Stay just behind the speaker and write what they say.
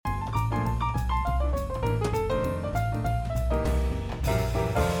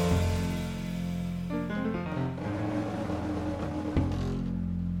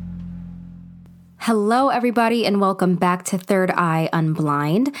Hello, everybody, and welcome back to Third Eye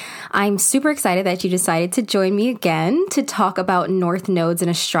Unblind. I'm super excited that you decided to join me again to talk about North Nodes and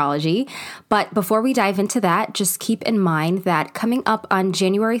astrology. But before we dive into that, just keep in mind that coming up on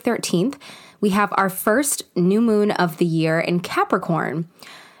January 13th, we have our first new moon of the year in Capricorn.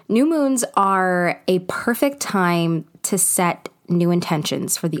 New moons are a perfect time to set new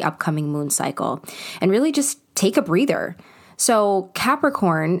intentions for the upcoming moon cycle and really just take a breather. So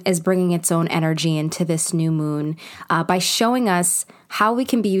Capricorn is bringing its own energy into this new moon by showing us how we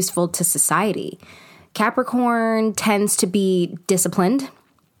can be useful to society. Capricorn tends to be disciplined,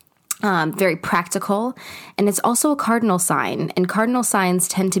 very practical, and it's also a cardinal sign. And cardinal signs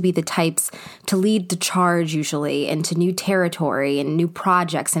tend to be the types to lead the charge usually into new territory and new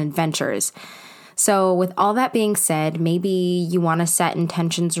projects and adventures. So with all that being said, maybe you want to set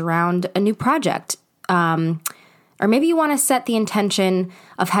intentions around a new project. Or maybe you want to set the intention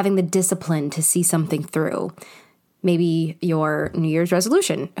of having the discipline to see something through. Maybe your New Year's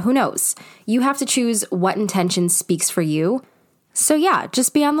resolution. Who knows? You have to choose what intention speaks for you. So yeah,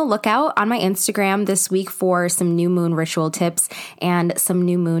 just be on the lookout on my Instagram this week for some new moon ritual tips and some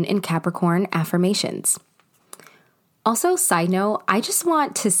new moon in Capricorn affirmations. Also, side note, I just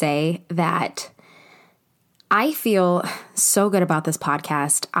want to say that I feel so good about this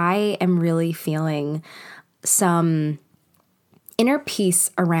podcast. I am really feeling some inner peace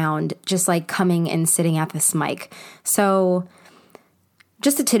around just like coming and sitting at this mic. So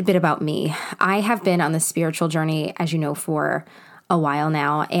just a tidbit about me. I have been on this spiritual journey, as you know, for a while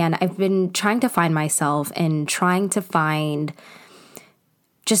now, and I've been trying to find myself and trying to find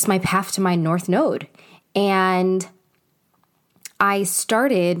just my path to my North Node. And I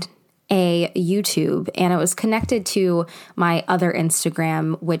started a YouTube, and it was connected to my other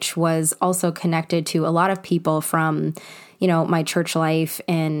Instagram, which was also connected to a lot of people from, my church life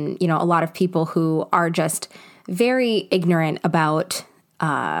and, a lot of people who are just very ignorant about,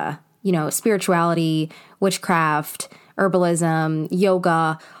 spirituality, witchcraft, herbalism,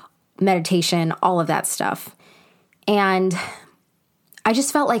 yoga, meditation, all of that stuff. And I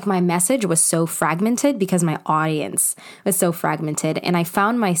just felt like my message was so fragmented because my audience was so fragmented. And I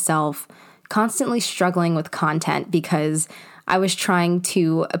found myself constantly struggling with content because I was trying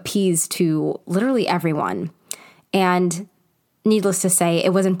to appease to literally everyone. And needless to say,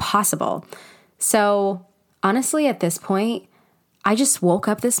 it was impossible. So honestly, at this point, I just woke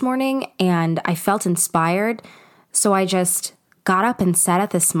up this morning and I felt inspired. So I just got up and sat at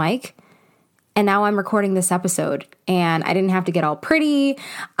this mic. And now I'm recording this episode, and I didn't have to get all pretty.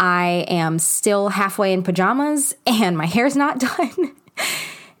 I am still halfway in pajamas, and my hair's not done.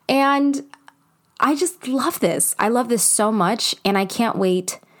 And I just love this. I love this so much, and I can't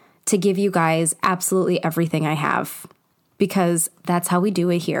wait to give you guys absolutely everything I have, because that's how we do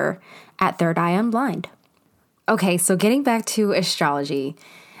it here at Third Eye Unblind. Okay, so getting back to astrology.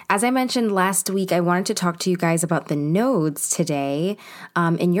 As I mentioned last week, I wanted to talk to you guys about the nodes today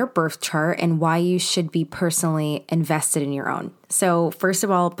in your birth chart and why you should be personally invested in your own. So first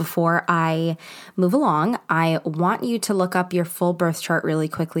of all, before I move along, I want you to look up your full birth chart really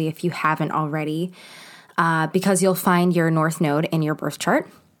quickly if you haven't already, because you'll find your North Node in your birth chart.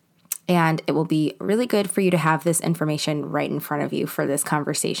 And it will be really good for you to have this information right in front of you for this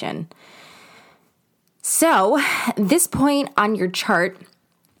conversation. So this point on your chart,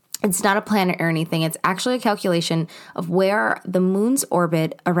 it's not a planet or anything. It's actually a calculation of where the moon's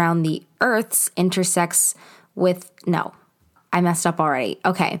orbit around the Earth's intersects with, no, I messed up already.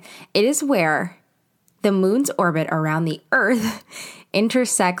 Okay. It is where the moon's orbit around the Earth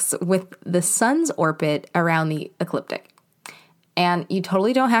intersects with the sun's orbit around the ecliptic. And you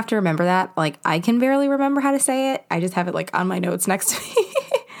totally don't have to remember that. Like, I can barely remember how to say it. I just have it like on my notes next to me.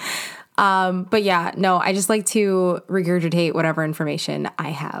 But yeah, no, I just like to regurgitate whatever information I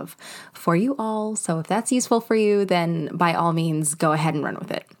have for you all. So if that's useful for you, then by all means, go ahead and run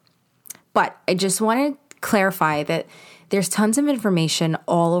with it. But I just want to clarify that there's tons of information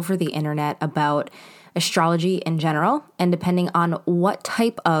all over the internet about astrology in general. And depending on what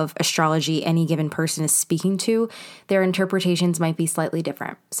type of astrology any given person is speaking to, their interpretations might be slightly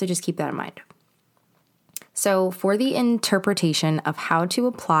different. So just keep that in mind. So for the interpretation of how to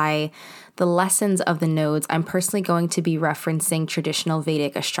apply the lessons of the nodes, I'm personally going to be referencing traditional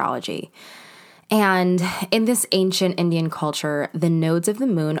Vedic astrology. And in this ancient Indian culture, the nodes of the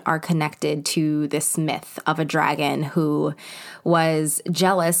moon are connected to this myth of a dragon who was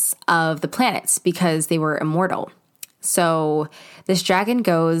jealous of the planets because they were immortal. So this dragon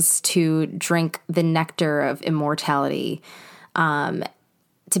goes to drink the nectar of immortality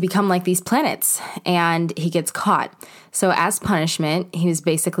to become like these planets, and he gets caught. So as punishment, he was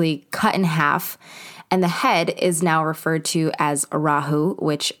basically cut in half, and the head is now referred to as Rahu,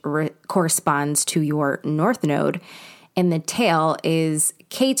 which corresponds to your north node, and the tail is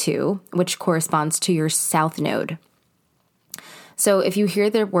Ketu, which corresponds to your south node. So if you hear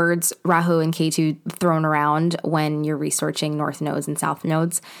the words Rahu and Ketu thrown around when you're researching north nodes and south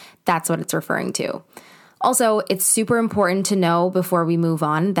nodes, that's what it's referring to. Also, it's super important to know before we move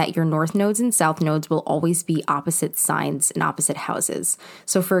on that your north nodes and south nodes will always be opposite signs and opposite houses.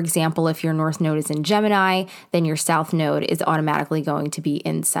 So for example, if your north node is in Gemini, then your south node is automatically going to be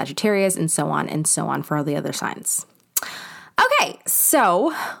in Sagittarius, and so on for all the other signs. Okay,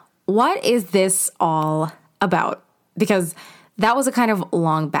 so what is this all about? Because that was a kind of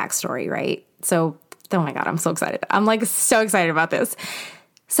long backstory, right? So, oh my God, I'm so excited. I'm like so excited about this.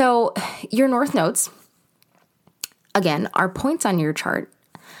 So your north nodes, again, are points on your chart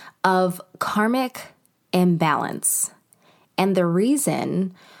of karmic imbalance. And the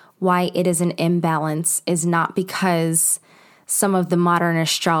reason why it is an imbalance is not because some of the modern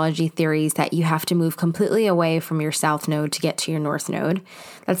astrology theories that you have to move completely away from your south node to get to your north node.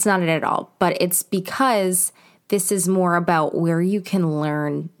 That's not it at all. But it's because this is more about where you can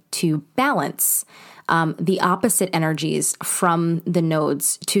learn to balance the opposite energies from the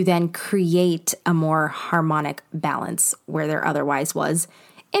nodes to then create a more harmonic balance where there otherwise was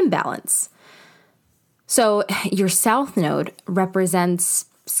imbalance. So your south node represents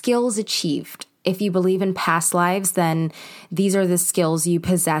skills achieved. If you believe in past lives, then these are the skills you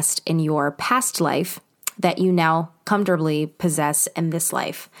possessed in your past life that you now comfortably possess in this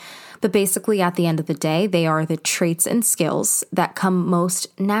life. But basically, at the end of the day, they are the traits and skills that come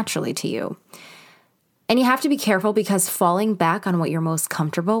most naturally to you. And you have to be careful because falling back on what you're most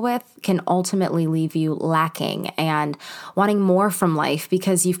comfortable with can ultimately leave you lacking and wanting more from life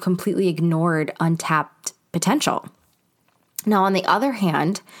because you've completely ignored untapped potential. Now, on the other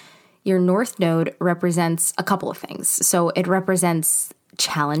hand, your north node represents a couple of things. So it represents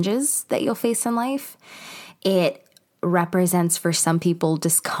challenges that you'll face in life. It represents for some people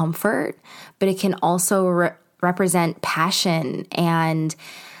discomfort, but it can also represent passion, and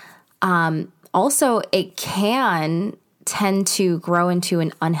also it can tend to grow into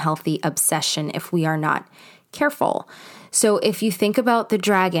an unhealthy obsession if we are not careful. So if you think about the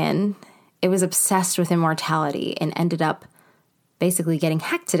dragon, it was obsessed with immortality and ended up basically getting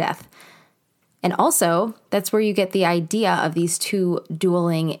hacked to death. And also, that's where you get the idea of these two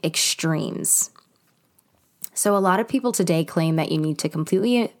dueling extremes. So a lot of people today claim that you need to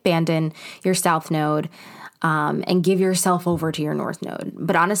completely abandon your south node and give yourself over to your north node.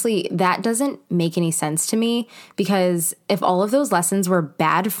 But honestly, that doesn't make any sense to me, because if all of those lessons were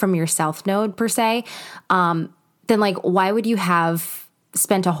bad from your south node per se, then like, why would you have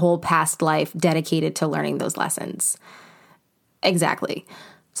spent a whole past life dedicated to learning those lessons? Exactly.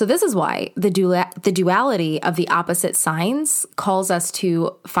 So this is why the duality of the opposite signs calls us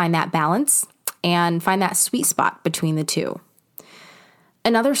to find that balance and find that sweet spot between the two.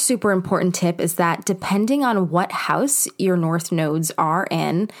 Another super important tip is that depending on what house your north nodes are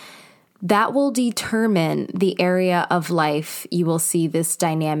in, that will determine the area of life you will see this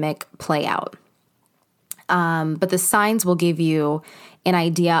dynamic play out. But the signs will give you an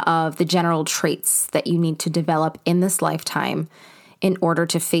idea of the general traits that you need to develop in this lifetime in order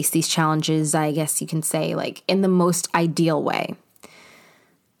to face these challenges, I guess you can say, like in the most ideal way.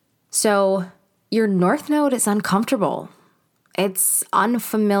 So your north node is uncomfortable. It's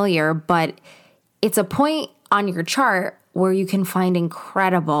unfamiliar, but it's a point on your chart where you can find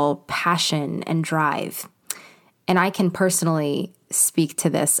incredible passion and drive. And I can personally speak to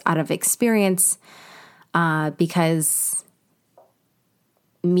this out of experience because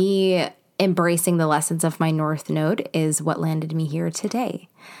me embracing the lessons of my north node is what landed me here today.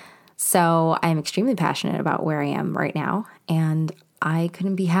 So I'm extremely passionate about where I am right now, and I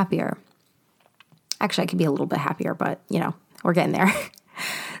couldn't be happier. Actually, I could be a little bit happier, but we're getting there.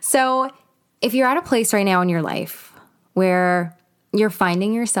 So if you're at a place right now in your life where you're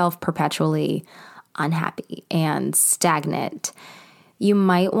finding yourself perpetually unhappy and stagnant, you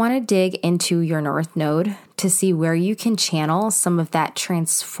might want to dig into your north node to see where you can channel some of that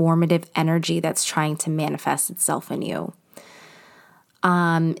transformative energy that's trying to manifest itself in you.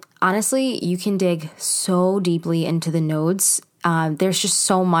 Honestly, you can dig so deeply into the nodes. There's just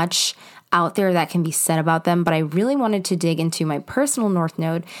so much out there that can be said about them, but I really wanted to dig into my personal north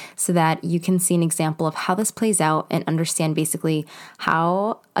node so that you can see an example of how this plays out and understand basically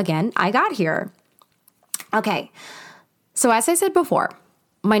how, again, I got here. Okay, so as I said before,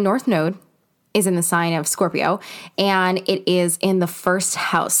 my north node is in the sign of Scorpio, and it is in the first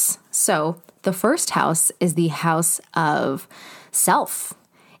house. So the first house is the house of self.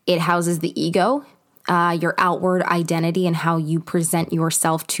 It houses the ego, your outward identity, and how you present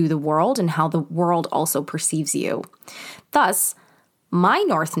yourself to the world and how the world also perceives you. Thus, my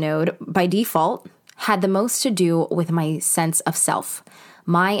North Node, by default, had the most to do with my sense of self,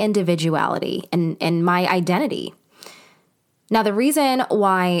 my individuality, and my identity. Now, the reason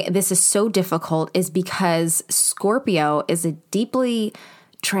why this is so difficult is because Scorpio is a deeply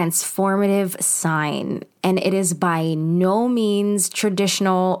transformative sign, and it is by no means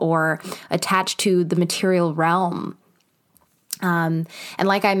traditional or attached to the material realm. And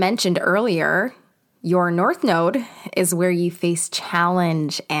like I mentioned earlier, your North Node is where you face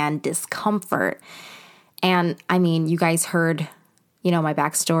challenge and discomfort. And I mean, you guys heard my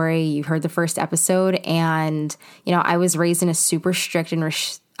backstory. You heard the first episode, and, I was raised in a super strict and,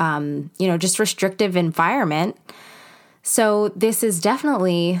 just restrictive environment. So this is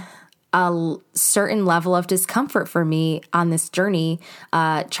definitely a certain level of discomfort for me on this journey,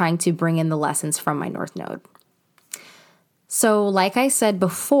 trying to bring in the lessons from my North Node. So like I said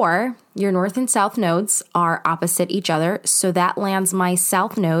before, your North and South nodes are opposite each other. So that lands my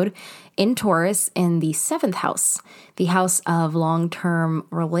South Node in Taurus in the 7th house, the house of long-term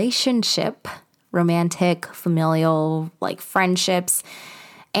relationship, romantic, familial, like friendships,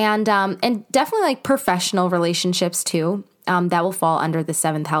 and definitely like professional relationships too. That will fall under the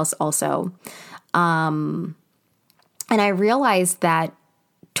 7th house also. And I realized that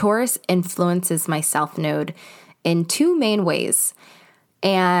Taurus influences my South Node in 2 main ways.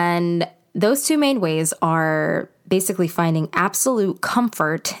 And those 2 main ways are basically finding absolute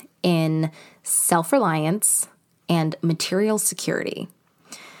comfort in self-reliance and material security.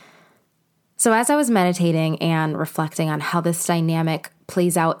 So as I was meditating and reflecting on how this dynamic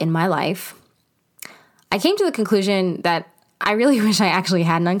plays out in my life, I came to the conclusion that I really wish I actually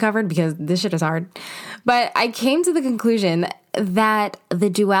hadn't uncovered, because this shit is hard. But I came to the conclusion that the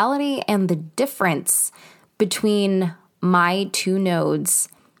duality and the difference between my 2 nodes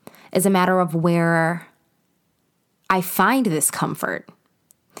is a matter of where I find this comfort.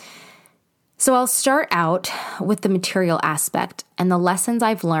 So I'll start out with the material aspect and the lessons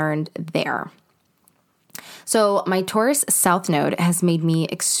I've learned there. So my Taurus South Node has made me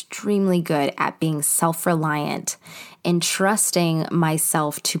extremely good at being self-reliant and trusting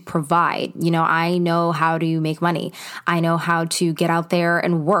myself to provide. I know how to make money. I know how to get out there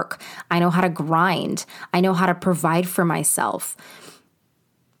and work. I know how to grind. I know how to provide for myself.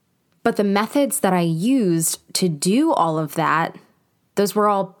 But the methods that I used to do all of that, those were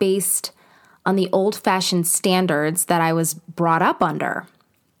all based on the old-fashioned standards that I was brought up under.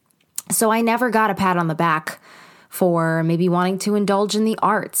 So I never got a pat on the back for maybe wanting to indulge in the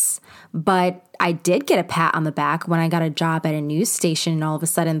arts, but I did get a pat on the back when I got a job at a news station and all of a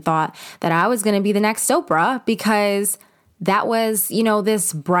sudden thought that I was going to be the next Oprah, because that was,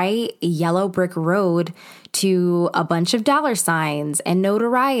 this bright yellow brick road to a bunch of dollar signs and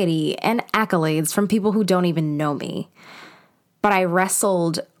notoriety and accolades from people who don't even know me. But I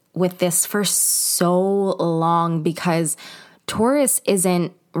wrestled with this for so long because Taurus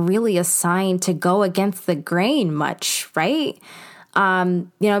isn't really a sign to go against the grain much, right?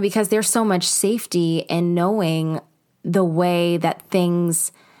 Because there's so much safety in knowing the way that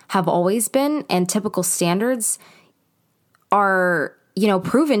things have always been, and typical standards are,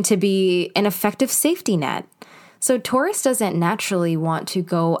 proven to be an effective safety net. So Taurus doesn't naturally want to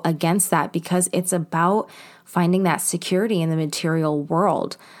go against that because it's about finding that security in the material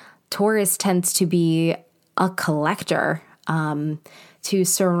world. Taurus tends to be a collector, to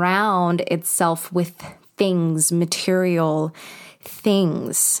surround itself with things, material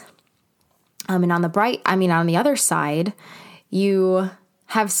things. And on the other side, you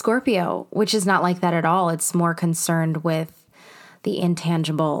have Scorpio, which is not like that at all. It's more concerned with the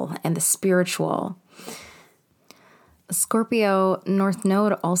intangible and the spiritual. Scorpio North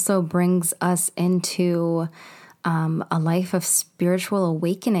Node also brings us into a life of spiritual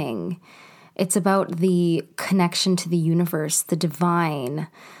awakening. It's about the connection to the universe, the divine,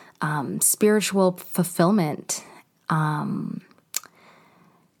 spiritual fulfillment,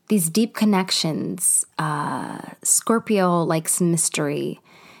 these deep connections. Scorpio likes mystery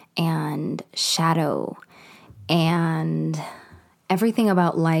and shadow and everything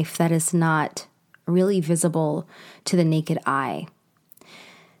about life that is not really visible to the naked eye.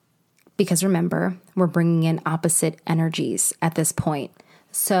 Because remember, we're bringing in opposite energies at this point.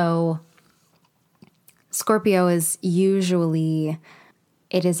 So Scorpio is usually,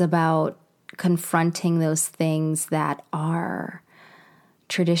 it is about confronting those things that are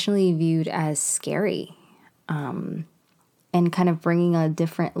traditionally viewed as scary, and kind of bringing a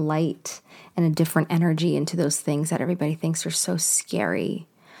different light and a different energy into those things that everybody thinks are so scary.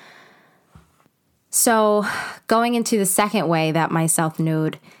 So going into the second way that my South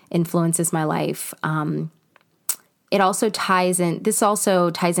Node influences my life, this also ties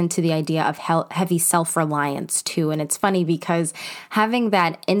into the idea of heavy self-reliance too. And it's funny because having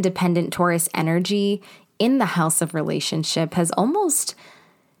that independent Taurus energy in the house of relationship has almost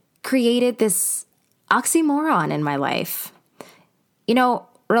created this oxymoron in my life.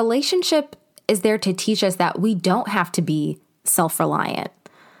 Relationship is there to teach us that we don't have to be self-reliant.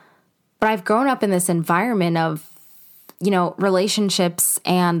 But I've grown up in this environment of, relationships,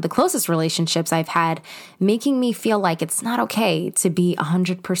 and the closest relationships I've had making me feel like it's not okay to be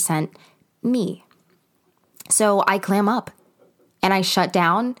 100% me. So I clam up and I shut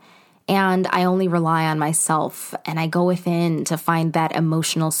down and I only rely on myself and I go within to find that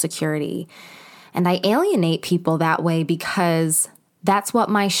emotional security. And I alienate people that way because that's what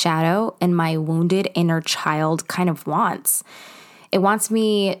my shadow and my wounded inner child kind of wants. It wants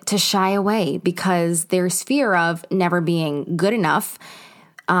me to shy away because there's fear of never being good enough.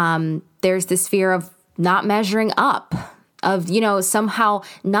 There's this fear of not measuring up, of, somehow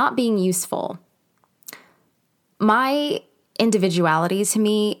not being useful. My individuality to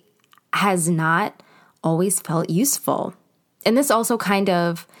me has not always felt useful. And this also kind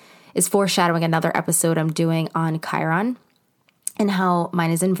of is foreshadowing another episode I'm doing on Chiron, and how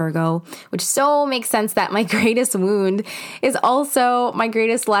mine is in Virgo, which so makes sense that my greatest wound is also my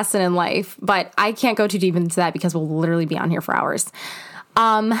greatest lesson in life. But I can't go too deep into that because we'll literally be on here for hours.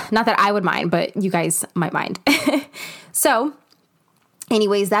 Not that I would mind, but you guys might mind. So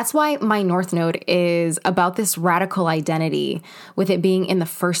anyways, that's why my North Node is about this radical identity, with it being in the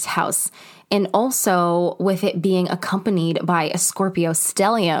first house, and also with it being accompanied by a Scorpio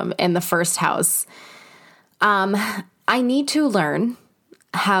stellium in the first house. I need to learn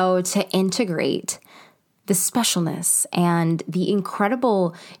how to integrate the specialness and the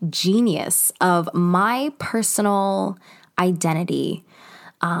incredible genius of my personal identity,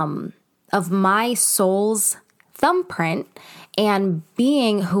 of my soul's thumbprint, and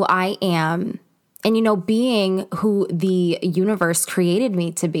being who I am, and, being who the universe created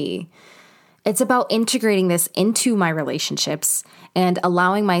me to be. It's about integrating this into my relationships and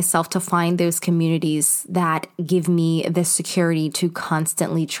allowing myself to find those communities that give me the security to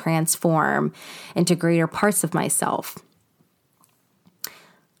constantly transform into greater parts of myself.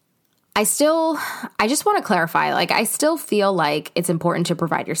 I just want to clarify, I still feel like it's important to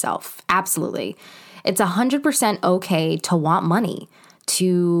provide yourself. Absolutely. It's 100% okay to want money,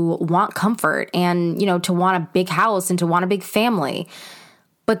 to want comfort, and, to want a big house and to want a big family.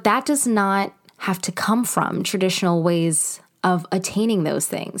 But that does not have to come from traditional ways of attaining those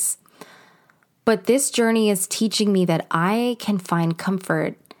things. But this journey is teaching me that I can find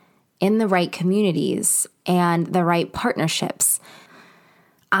comfort in the right communities and the right partnerships.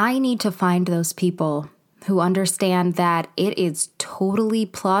 I need to find those people who understand that it is totally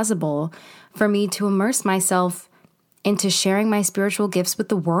plausible for me to immerse myself into sharing my spiritual gifts with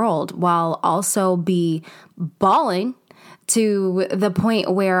the world while also be balling to the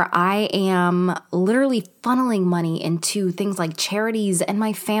point where I am literally funneling money into things like charities and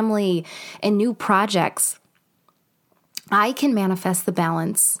my family and new projects. I can manifest the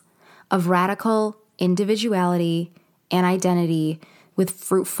balance of radical individuality and identity with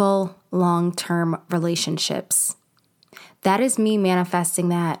fruitful long-term relationships. That is me manifesting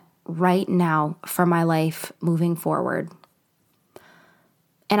that right now for my life moving forward.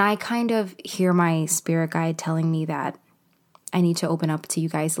 And I kind of hear my spirit guide telling me that I need to open up to you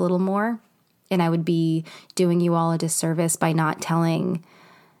guys a little more. And I would be doing you all a disservice by not telling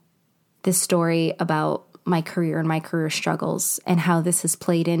this story about my career and my career struggles and how this has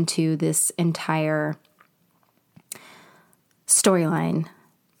played into this entire storyline.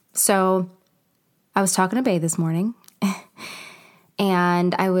 So I was talking to Bay this morning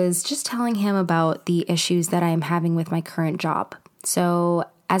and I was just telling him about the issues that I'm having with my current job. So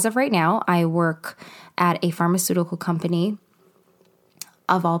as of right now, I work at a pharmaceutical company.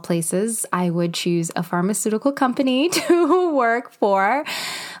 Of all places, I would choose a pharmaceutical company to work for.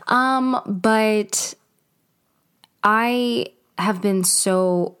 But I have been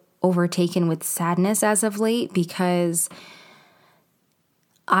so overtaken with sadness as of late because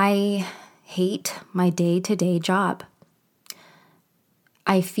I hate my day-to-day job.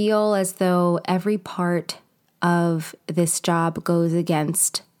 I feel as though every part of this job goes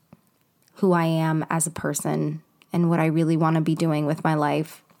against who I am as a person and what I really want to be doing with my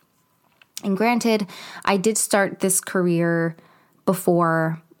life. And granted, I did start this career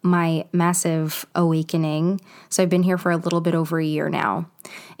before my massive awakening. So I've been here for a little bit over a year now.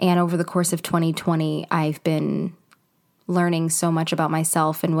 And over the course of 2020, I've been learning so much about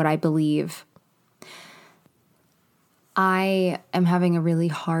myself and what I believe. I am having a really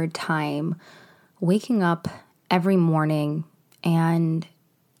hard time waking up every morning and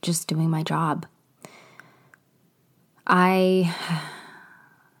just doing my job. I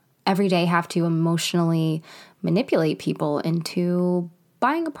every day have to emotionally manipulate people into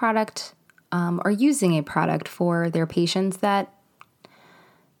buying a product or using a product for their patients that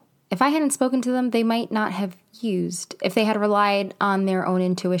if I hadn't spoken to them, they might not have used. If they had relied on their own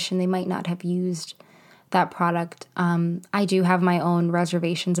intuition, they might not have used that product. I do have my own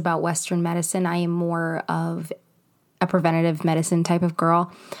reservations about Western medicine. I am more of a preventative medicine type of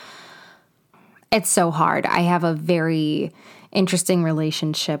girl. It's so hard. I have a very interesting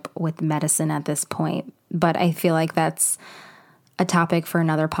relationship with medicine at this point, but I feel like that's a topic for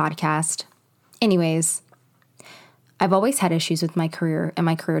another podcast. Anyways, I've always had issues with my career and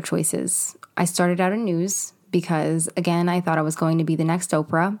my career choices. I started out in news because, again, I thought I was going to be the next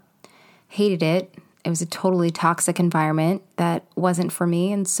Oprah. Hated it. It was a totally toxic environment that wasn't for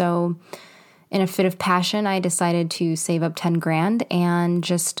me. And so in a fit of passion, I decided to save up 10 grand and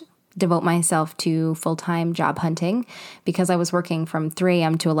just devote myself to full-time job hunting because I was working from 3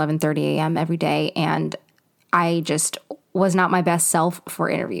 a.m. to 11:30 a.m. every day. And I just was not my best self for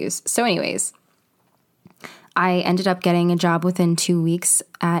interviews. So anyways, I ended up getting a job within 2 weeks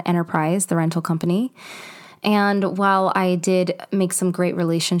at Enterprise, the rental company. And while I did make some great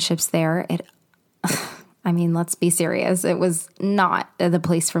relationships there, let's be serious. It was not the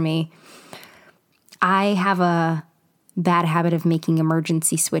place for me. I have a bad habit of making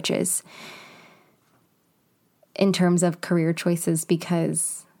emergency switches in terms of career choices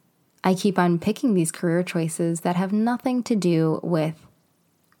because I keep on picking these career choices that have nothing to do with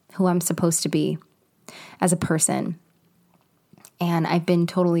who I'm supposed to be as a person. And I've been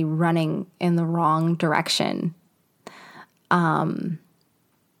totally running in the wrong direction.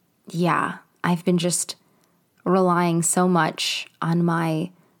 I've been just relying so much on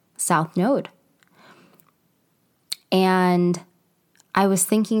my South Node. And I was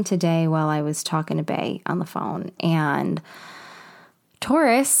thinking today while I was talking to Bay on the phone, and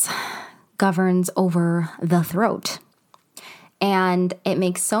Taurus governs over the throat. And it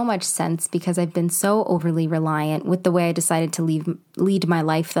makes so much sense because I've been so overly reliant with the way I decided to lead my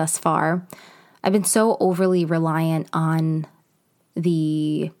life thus far. I've been so overly reliant on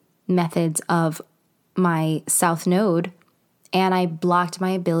the methods of my South Node, and I blocked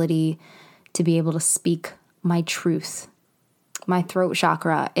my ability to be able to speak my truth. My throat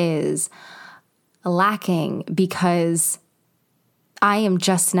chakra is lacking because I am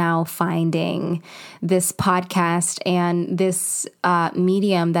just now finding this podcast and this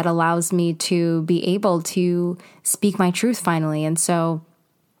medium that allows me to be able to speak my truth finally. And so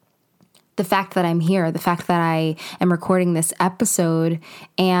the fact that I'm here, the fact that I am recording this episode,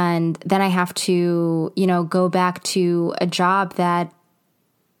 and then I have to, go back to a job that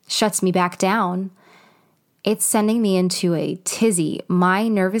shuts me back down, it's sending me into a tizzy. My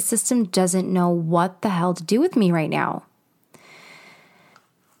nervous system doesn't know what the hell to do with me right now.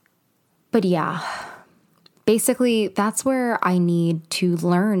 But yeah, basically that's where I need to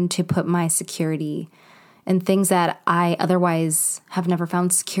learn to put my security and things that I otherwise have never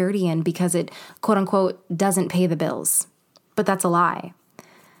found security in because it, quote unquote, doesn't pay the bills. But that's a lie.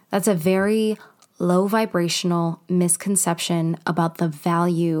 That's a very low vibrational misconception about the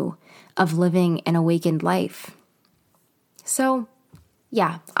value of living an awakened life. So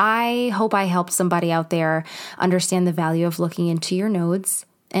yeah, I hope I helped somebody out there understand the value of looking into your nodes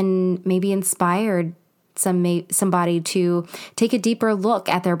and maybe inspired somebody to take a deeper look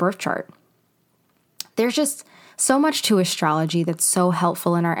at their birth chart. There's just so much to astrology that's so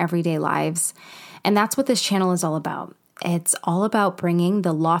helpful in our everyday lives. And that's what this channel is all about. It's all about bringing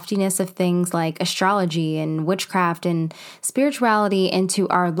the loftiness of things like astrology and witchcraft and spirituality into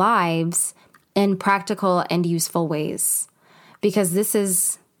our lives in practical and useful ways. Because this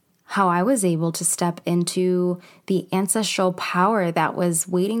is how I was able to step into the ancestral power that was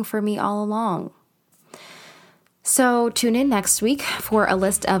waiting for me all along. So tune in next week for a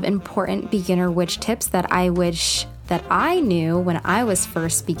list of important beginner witch tips that I wish that I knew when I was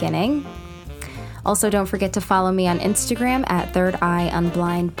first beginning. Also, don't forget to follow me on Instagram at Third Eye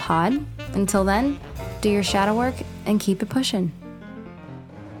Unblind Pod. Until then, do your shadow work and keep it pushing.